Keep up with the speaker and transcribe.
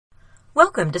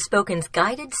Welcome to Spoken's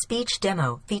guided speech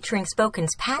demo featuring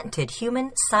Spoken's patented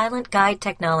human silent guide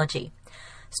technology.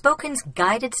 Spoken's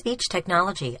guided speech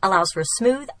technology allows for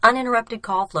smooth, uninterrupted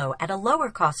call flow at a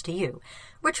lower cost to you,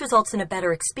 which results in a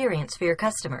better experience for your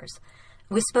customers.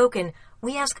 With Spoken,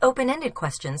 we ask open-ended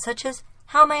questions such as,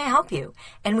 "How may I help you?"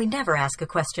 and we never ask a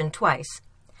question twice.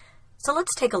 So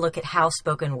let's take a look at how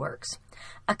Spoken works.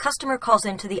 A customer calls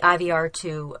into the IVR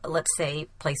to, let's say,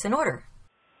 place an order.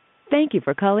 Thank you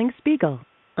for calling Spiegel.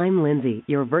 I'm Lindsay,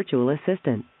 your virtual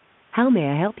assistant. How may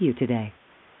I help you today?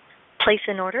 Place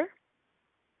an order?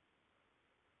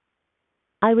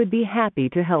 I would be happy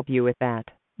to help you with that.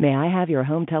 May I have your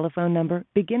home telephone number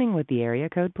beginning with the area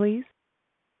code, please?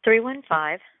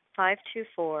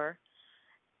 315-524,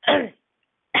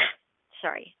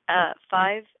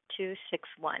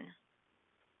 5261.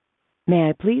 May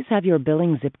I please have your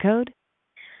billing zip code?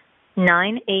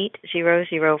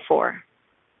 98004.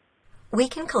 We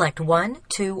can collect 1,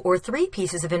 2, or 3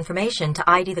 pieces of information to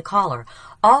ID the caller,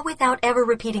 all without ever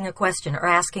repeating a question or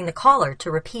asking the caller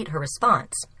to repeat her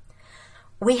response.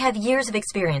 We have years of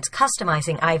experience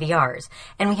customizing IVRs,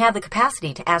 and we have the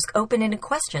capacity to ask open-ended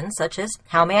questions such as,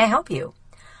 "How may I help you?"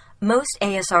 Most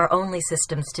ASR-only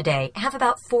systems today have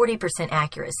about 40%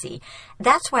 accuracy.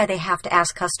 That's why they have to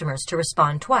ask customers to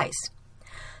respond twice.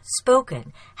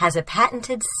 Spoken has a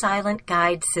patented silent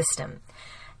guide system.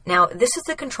 Now, this is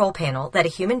the control panel that a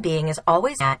human being is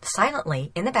always at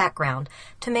silently in the background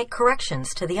to make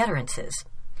corrections to the utterances.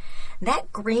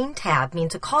 That green tab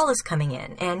means a call is coming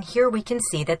in, and here we can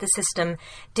see that the system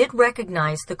did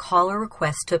recognize the caller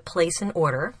request to place an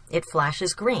order. It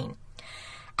flashes green.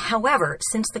 However,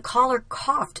 since the caller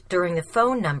coughed during the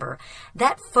phone number,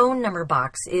 that phone number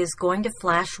box is going to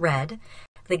flash red.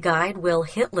 The guide will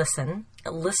hit listen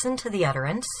to the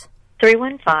utterance.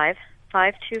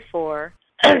 315-524,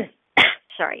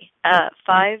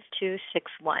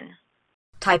 5261.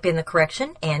 Type in the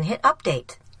correction and hit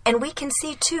update. And we can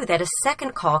see, too, that a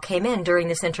second call came in during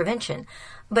this intervention,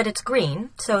 but it's green,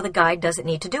 so the guide doesn't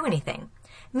need to do anything.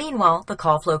 Meanwhile, the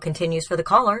call flow continues for the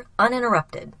caller,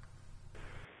 uninterrupted.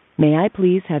 May I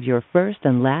please have your first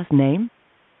and last name?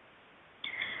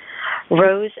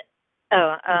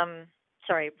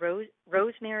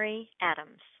 Rosemary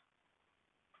Adams.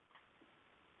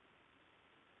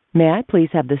 May I please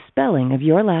have the spelling of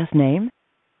your last name?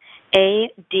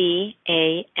 Adams.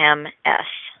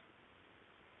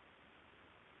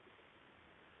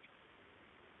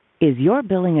 Is your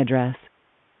billing address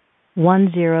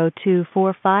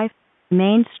 10245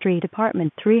 Main Street,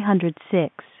 apartment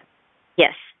 306?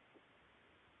 Yes.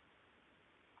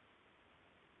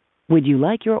 Would you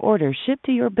like your order shipped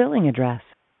to your billing address?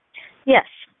 Yes.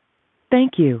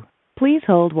 Thank you. Please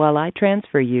hold while I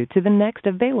transfer you to the next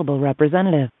available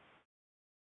representative.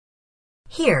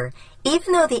 Here,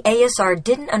 even though the ASR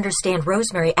didn't understand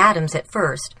Rosemary Adams at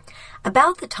first,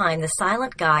 about the time the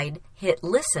silent guide hit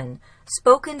listen,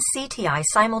 Spoken CTI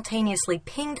simultaneously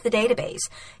pinged the database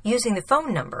using the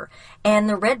phone number, and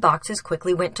the red boxes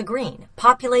quickly went to green,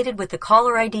 populated with the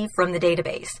caller ID from the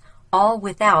database, all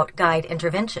without guide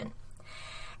intervention.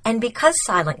 And because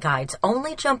silent guides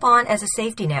only jump on as a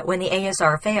safety net when the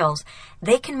ASR fails,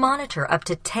 they can monitor up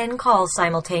to 10 calls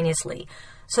simultaneously,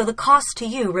 so the costs to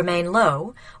you remain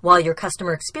low while your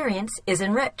customer experience is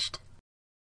enriched.